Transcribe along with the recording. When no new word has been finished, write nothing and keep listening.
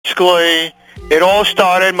basically, it all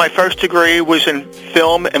started, my first degree was in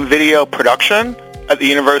film and video production at the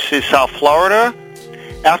University of South Florida.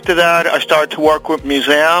 After that, I started to work with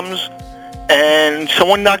museums, and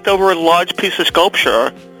someone knocked over a large piece of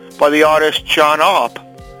sculpture by the artist John Opp,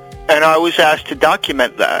 and I was asked to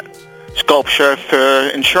document that sculpture for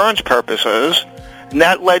insurance purposes, and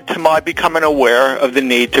that led to my becoming aware of the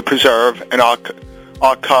need to preserve and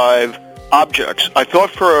archive objects. I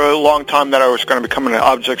thought for a long time that I was going to become an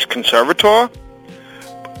objects conservator,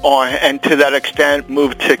 and to that extent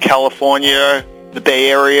moved to California, the Bay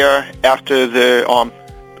Area, after the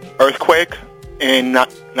earthquake in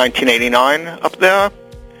 1989 up there,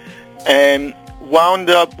 and wound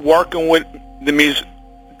up working with the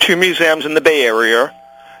two museums in the Bay Area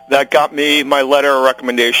that got me my letter of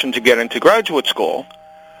recommendation to get into graduate school.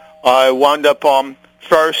 I wound up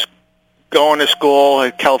first going to school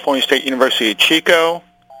at California State University at Chico,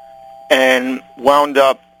 and wound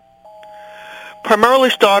up primarily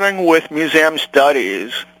starting with museum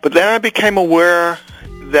studies, but then I became aware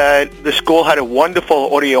that the school had a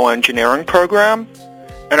wonderful audio engineering program,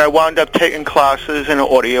 and I wound up taking classes in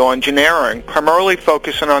audio engineering, primarily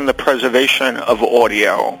focusing on the preservation of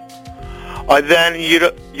audio. I then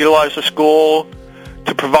utilized the school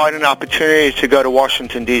to provide an opportunity to go to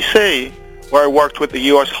Washington, D.C., where I worked with the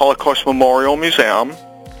U.S. Holocaust Memorial Museum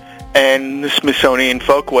and the Smithsonian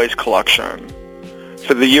Folkways Collection.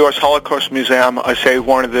 For the U.S. Holocaust Museum, I saved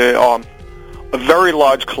one of a very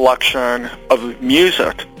large collection of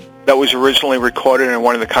music that was originally recorded in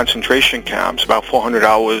one of the concentration camps, about 400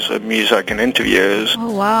 hours of music and interviews.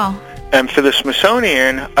 Oh, wow. And for the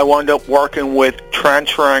Smithsonian, I wound up working with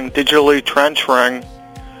digitally transferring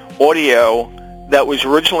audio that was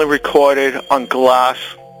originally recorded on glass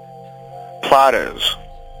platters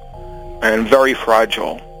and very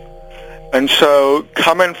fragile. And so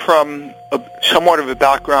coming from somewhat of a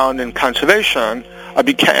background in conservation, I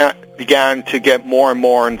began to get more and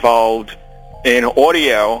more involved in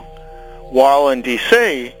audio while in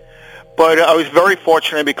D.C., but I was very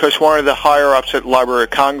fortunate because one of the higher-ups at Library of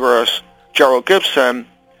Congress, Gerald Gibson,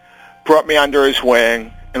 brought me under his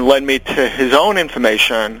wing and led me to his own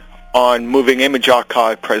information on moving image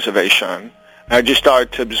archive preservation. And I just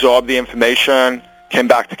started to absorb the information, came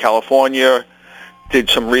back to California, did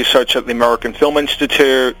some research at the American Film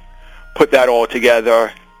Institute, put that all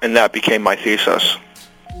together, and that became my thesis.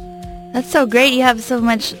 That's so great. You have so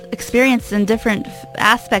much experience in different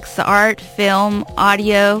aspects, the art, film,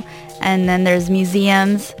 audio, and then there's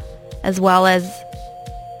museums, as well as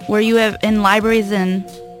were you in libraries and...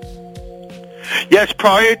 Yes,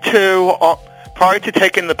 prior to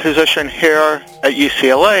taking the position here at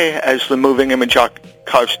UCLA as the Moving Image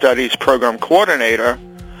Archive Studies Program Coordinator,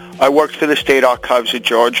 I worked for the State Archives of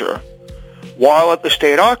Georgia. While at the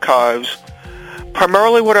State Archives,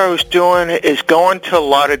 primarily what I was doing is going to a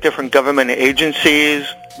lot of different government agencies,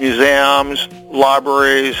 museums,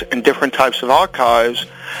 libraries, and different types of archives,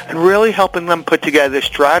 and really helping them put together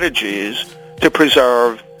strategies to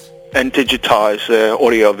preserve and digitize their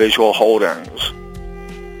audiovisual holdings.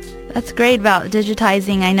 That's great about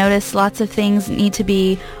digitizing. I notice lots of things need to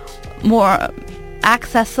be more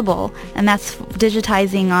accessible, and that's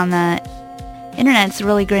digitizing on the internet. It's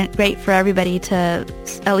really great for everybody to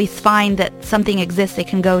at least find that something exists they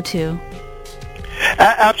can go to.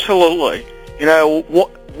 Absolutely. You know,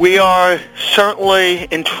 we are certainly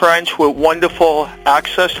entrenched with wonderful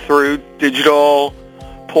access through digital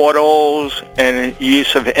portals and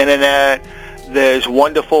use of internet. There's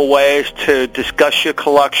wonderful ways to discuss your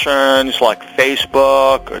collections like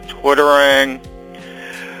Facebook or Twittering.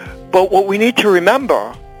 But what we need to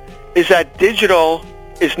remember is that digital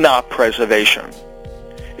is not preservation.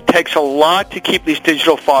 It takes a lot to keep these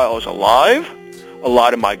digital files alive, a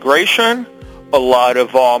lot of migration, a lot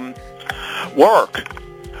of work.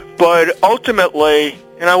 But ultimately,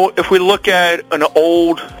 you know, if we look at an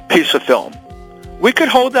old piece of film, we could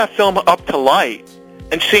hold that film up to light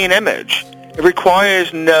and see an image. It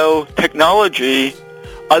requires no technology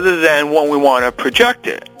other than when we want to project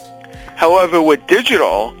it. However, with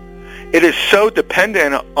digital, it is so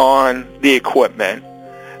dependent on the equipment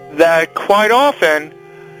that quite often,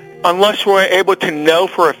 unless we're able to know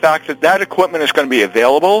for a fact that that equipment is going to be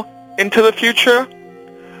available into the future,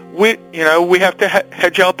 we have to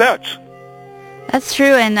hedge our bets. That's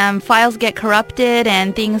true, and files get corrupted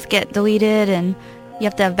and things get deleted, and you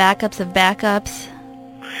have to have backups of backups.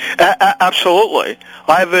 Absolutely.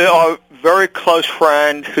 I have a very close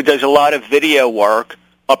friend who does a lot of video work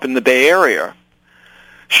up in the Bay Area,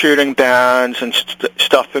 shooting bands and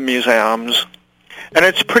stuff for museums. And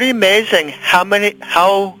it's pretty amazing how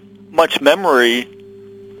much memory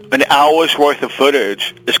an hour's worth of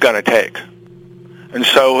footage is going to take. And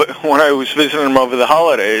so when I was visiting him over the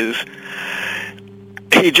holidays,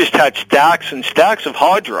 he just had stacks and stacks of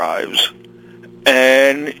hard drives.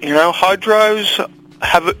 And, hard drives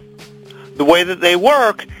have, the way that they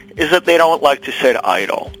work is that they don't like to sit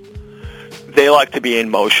idle. They like to be in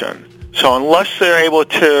motion. So unless they're able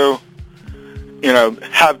to,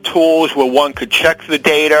 have tools where one could check the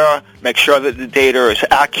data, make sure that the data is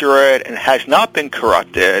accurate and has not been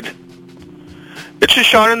corrupted, it's a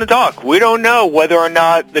shot in the dark. We don't know whether or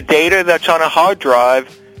not the data that's on a hard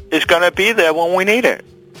drive is going to be there when we need it.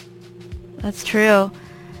 That's true.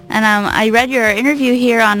 And I read your interview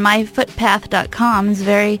here on myfootpath.com. It's a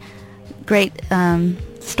very great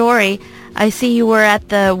story. I see you were at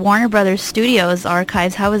the Warner Brothers Studios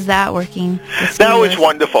archives. How was that working? That was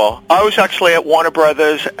wonderful. I was actually at Warner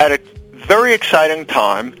Brothers at a very exciting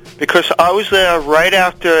time because I was there right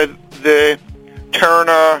after the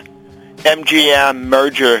Turner MGM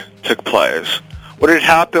merger took place. What had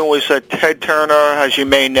happened was that Ted Turner, as you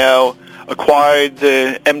may know, acquired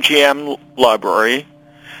the MGM library,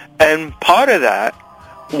 and part of that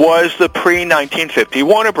was the pre-1950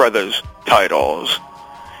 Warner Brothers titles.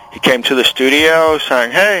 He came to the studio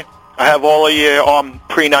saying, hey, I have all of your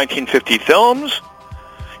pre-1950 films.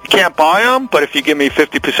 You can't buy them, but if you give me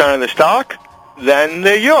 50% of the stock, then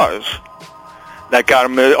they're yours. That got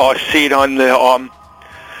him a seat on the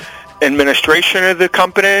administration of the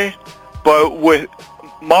company. But with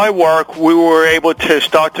my work, we were able to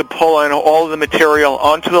start to pull in all of the material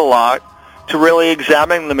onto the lot to really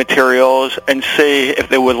examine the materials and see if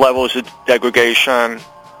there were levels of degradation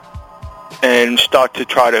and start to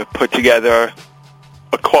try to put together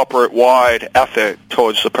a corporate-wide effort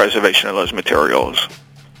towards the preservation of those materials.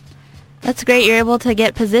 That's great. You're able to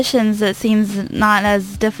get positions that seems not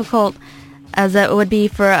as difficult as it would be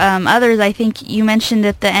for others. I think you mentioned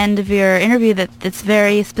at the end of your interview that it's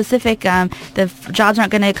very specific. The jobs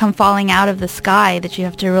aren't going to come falling out of the sky, that you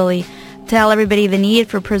have to really tell everybody the need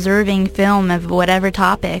for preserving film of whatever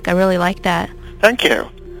topic. I really like that. Thank you.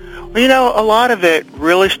 Well, a lot of it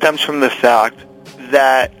really stems from the fact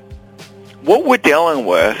that what we're dealing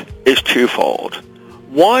with is twofold.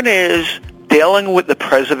 One is dealing with the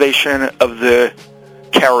preservation of the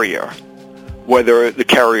carrier, whether the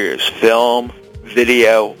carrier is film,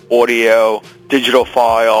 video, audio, digital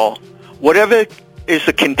file, whatever is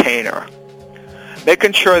the container.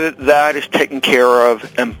 Making sure that that is taken care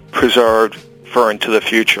of and preserved for into the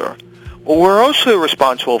future. What we're also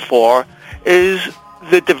responsible for is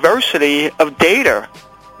the diversity of data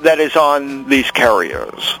that is on these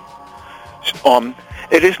carriers.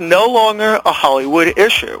 It is no longer a Hollywood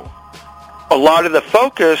issue. A lot of the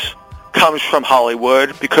focus comes from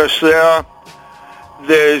Hollywood because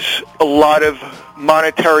there's a lot of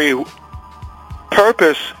monetary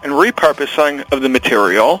purpose and repurposing of the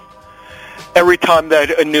material every time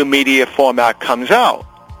that a new media format comes out.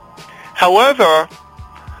 However,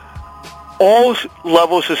 all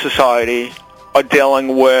levels of society are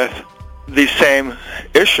dealing with these same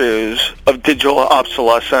issues of digital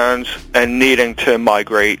obsolescence and needing to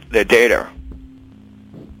migrate their data.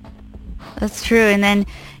 That's true. And then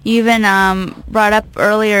you even brought up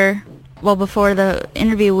earlier, well, before the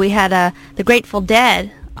interview, we had the Grateful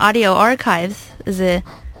Dead audio archives. Is it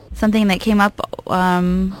something that came up,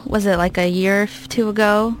 was it like a year or two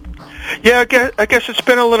ago? Yeah, I guess it's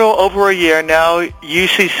been a little over a year now.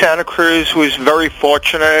 UC Santa Cruz was very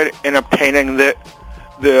fortunate in obtaining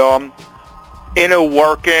the inner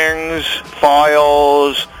workings,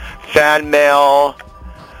 files, fan mail,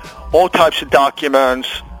 all types of documents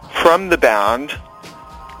from the band,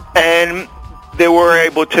 and they were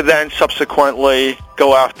able to then subsequently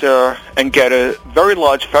go after and get a very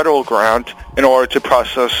large federal grant in order to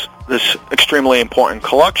process this extremely important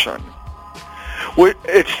collection.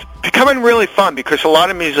 It's becoming really fun because a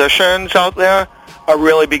lot of musicians out there are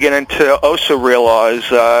really beginning to also realize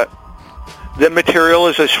that the material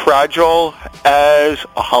is as fragile as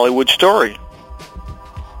a Hollywood story.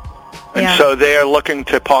 And so they are looking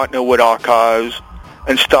to partner with archives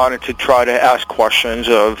and starting to try to ask questions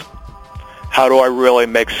of how do I really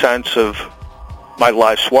make sense of my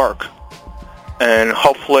life's work? And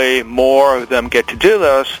hopefully more of them get to do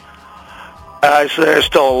this as they're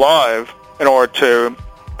still alive in order to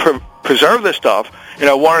preserve this stuff.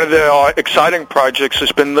 One of the exciting projects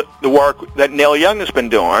has been the work that Neil Young has been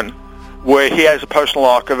doing, where he has a personal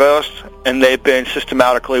archivist, and they've been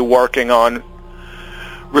systematically working on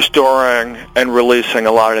restoring and releasing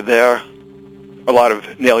a lot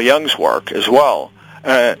of Neil Young's work as well.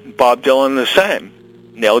 Bob Dylan the same,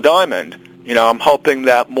 Neil Diamond, I'm hoping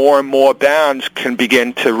that more and more bands can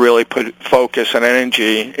begin to really put focus and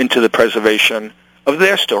energy into the preservation of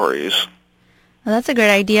their stories. Well, that's a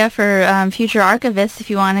great idea for future archivists if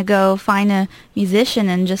you want to go find a musician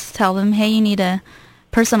and just tell them, hey, you need a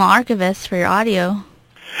personal archivist for your audio.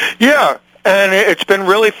 Yeah, and it's been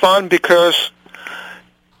really fun because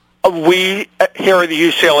we, here at the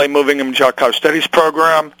UCLA Moving Image Archive Studies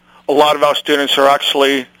program, a lot of our students are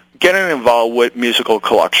actually getting involved with musical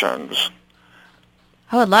collections.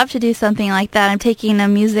 I would love to do something like that. I'm taking a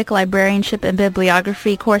music librarianship and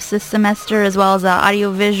bibliography course this semester, as well as an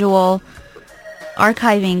audiovisual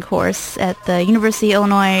archiving course at the University of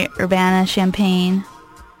Illinois Urbana-Champaign.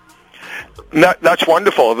 That's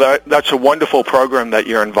wonderful. That's a wonderful program that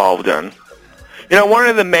you're involved in. One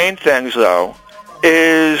of the main things, though,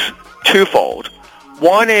 is twofold.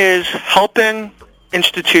 One is helping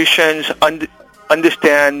institutions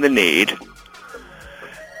understand the need,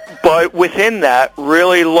 but within that,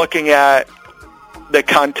 really looking at the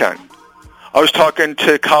content. I was talking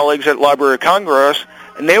to colleagues at Library of Congress,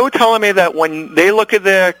 and they were telling me that when they look at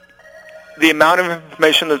the amount of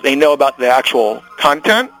information that they know about the actual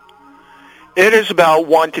content, it is about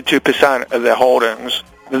 1 to 2% of their holdings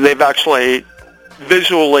that they've actually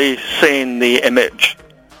visually seen the image.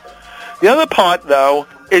 The other part, though,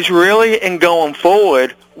 is really in going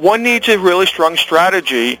forward, one needs a really strong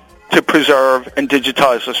strategy to preserve and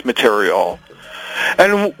digitize this material.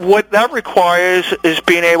 And what that requires is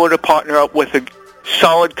being able to partner up with a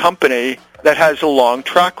solid company that has a long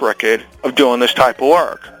track record of doing this type of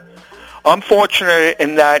work. I'm fortunate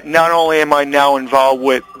in that not only am I now involved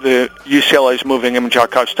with the UCLA's Moving Image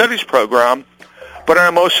Archive Studies program, but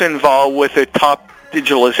I'm also involved with a top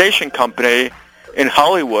digitalization company in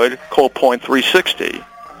Hollywood called Point 360.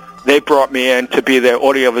 They brought me in to be their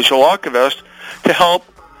audiovisual archivist to help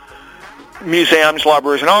museums,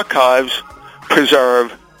 libraries, and archives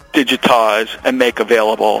preserve, digitize, and make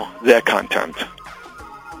available their content.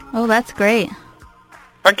 Oh, that's great.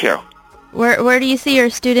 Thank you. Where do you see your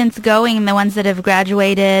students going, the ones that have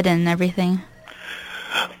graduated and everything?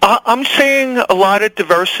 I'm seeing a lot of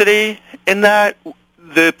diversity in that.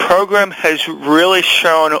 The program has really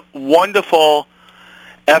shown wonderful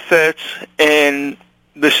efforts in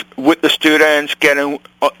this with the students getting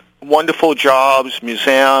wonderful jobs,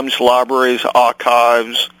 museums, libraries,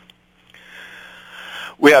 archives.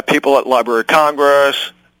 We have people at Library of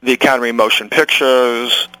Congress, the Academy of Motion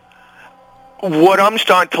Pictures. What I'm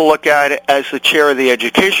starting to look at as the chair of the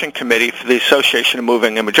Education Committee for the Association of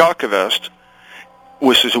Moving Image Archivists,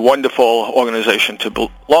 which is a wonderful organization to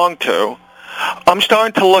belong to, I'm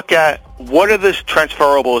starting to look at what are the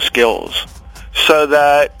transferable skills so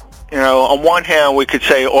that, on one hand, we could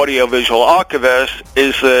say audiovisual archivist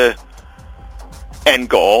is the end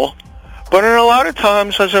goal, but in a lot of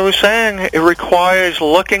times, as I was saying, it requires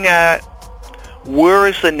looking at where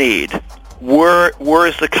is the need, where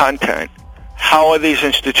is the content, how are these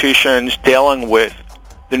institutions dealing with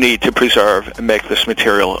the need to preserve and make this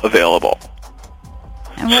material available.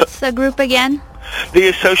 And what's the group again? The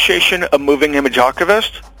Association of Moving Image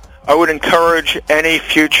Archivists. I would encourage any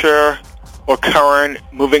future or current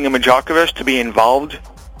moving image archivist to be involved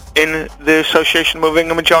in the Association of Moving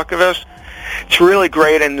Image Archivists. It's really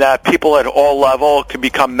great in that people at all levels can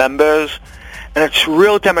become members, and it's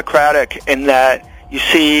real democratic in that you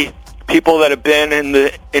see people that have been in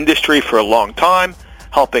the industry for a long time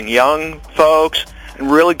helping young folks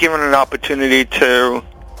and really giving an opportunity to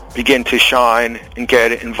begin to shine and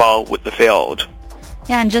get involved with the field.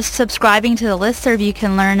 Yeah, and just subscribing to the listserv, you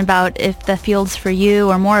can learn about if the field's for you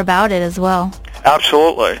or more about it as well.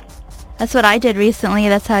 Absolutely. That's what I did recently.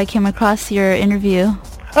 That's how I came across your interview.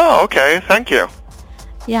 Oh, okay. Thank you.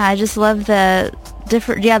 Yeah, I just love the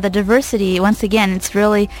the diversity. Once again, it's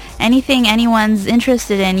really anything anyone's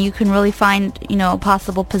interested in, you can really find, a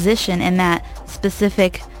possible position in that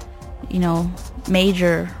specific,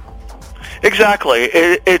 major. Exactly.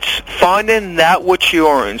 It's finding that which you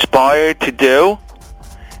are inspired to do,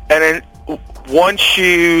 and then once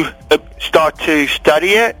you start to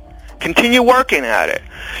study it, continue working at it.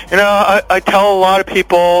 I tell a lot of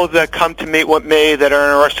people that come to meet with me that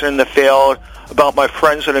are interested in the field about my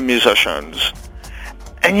friends that are musicians.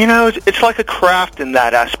 And, it's like a craft in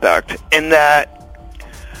that aspect, in that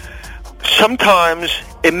sometimes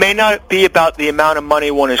it may not be about the amount of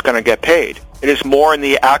money one is going to get paid. It is more in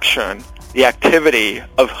the action, the activity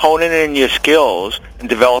of honing in your skills and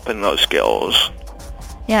developing those skills.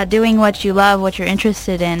 Yeah, doing what you love, what you're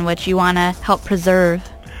interested in, what you want to help preserve.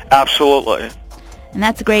 Absolutely. And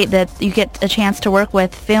that's great that you get a chance to work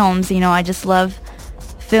with films. I just love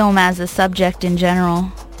film as a subject in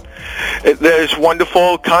general. There's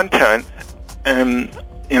wonderful content And,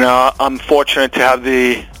 I'm fortunate to have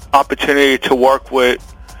the opportunity to work with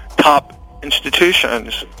top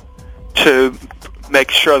institutions to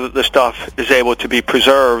make sure that the stuff is able to be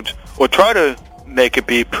preserved, or try to make it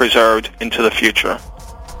be preserved into the future.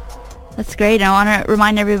 That's great. I want to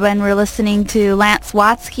remind everyone we're listening to Lance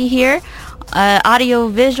Watsky here,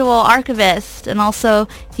 audio-visual archivist, and also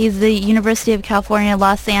he's the University of California,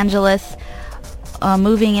 Los Angeles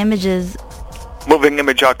Moving Image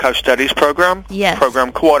Archive Studies program. Yes.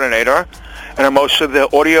 Program coordinator. And I'm also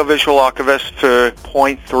the audio-visual archivist for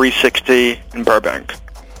Point 360 in Burbank.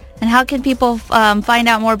 And how can people find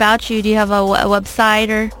out more about you? Do you have a website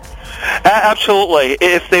or? Absolutely.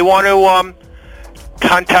 If they want to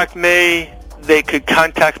contact me, they could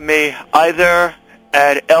contact me either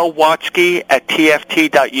at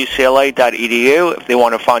lwatsky@tft.ucla.edu if they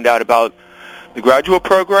want to find out about the graduate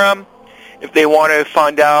program. If they want to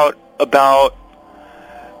find out about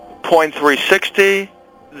Point 360,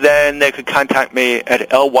 then they could contact me at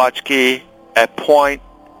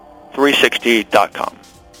lwatsky@point360.com.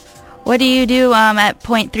 What do you do at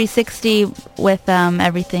Point 360 with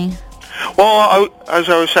everything? Well, as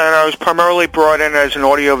I was saying, I was primarily brought in as an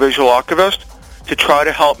audiovisual archivist to try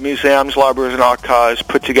to help museums, libraries, and archives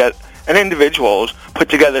and individuals put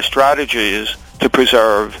together strategies to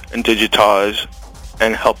preserve and digitize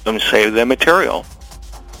and help them save their material.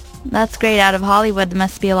 That's great. Out of Hollywood, there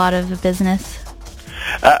must be a lot of business.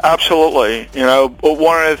 Absolutely.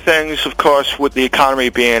 One of the things, of course, with the economy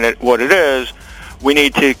being what it is, we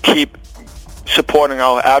need to keep supporting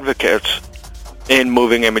our advocates in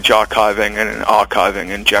moving image archiving and in archiving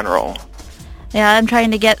in general. Yeah, I'm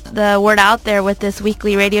trying to get the word out there with this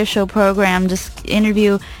weekly radio show program. Just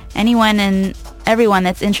interview anyone and everyone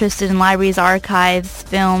that's interested in libraries, archives,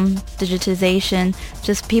 film, digitization.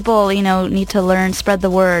 Just people, need to learn, spread the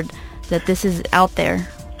word that this is out there.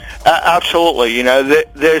 Absolutely.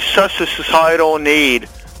 There's such a societal need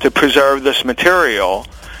to preserve this material,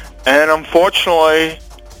 and unfortunately,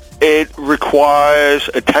 it requires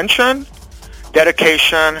attention,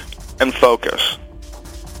 dedication, and focus.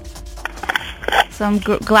 So I'm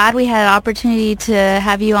glad we had an opportunity to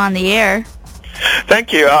have you on the air.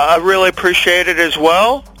 Thank you. I really appreciate it as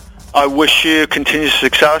well. I wish you continued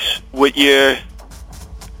success with your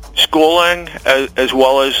schooling as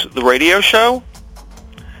well as the radio show.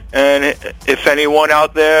 And if anyone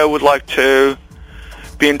out there would like to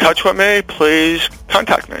be in touch with me, please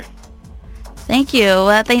contact me. Thank you. Well,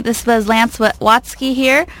 I think this was Lance Watsky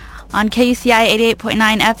here on KUCI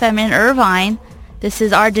 88.9 FM in Irvine. This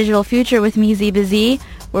is Our Digital Future with me, Ziba Z,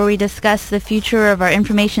 where we discuss the future of our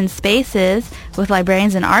information spaces with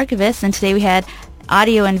librarians and archivists. And today we had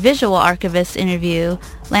audio and visual archivist interview,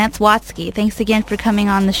 Lance Watsky. Thanks again for coming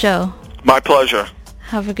on the show. My pleasure.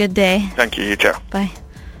 Have a good day. Thank you. You too. Bye.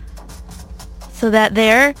 So that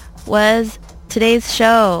there was today's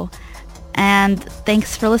show. And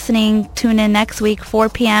thanks for listening. Tune in next week, 4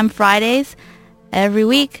 p.m. Fridays, every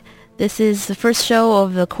week. This is the first show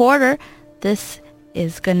of the quarter. This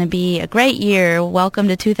is going to be a great year. Welcome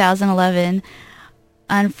to 2011.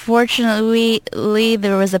 Unfortunately,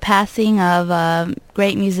 there was a passing of a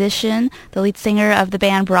great musician, the lead singer of the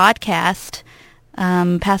band Broadcast,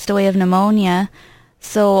 passed away of pneumonia.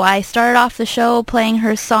 So I started off the show playing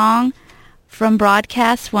her song from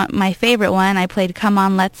Broadcast, my favorite one. I played Come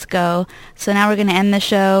On, Let's Go. So now we're going to end the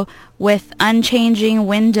show with Unchanging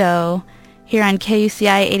Window here on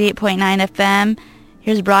KUCI 88.9 FM.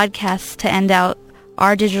 Here's Broadcast to end out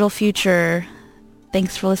Our Digital Future.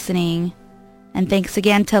 Thanks for listening. And thanks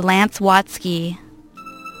again to Lance Watsky.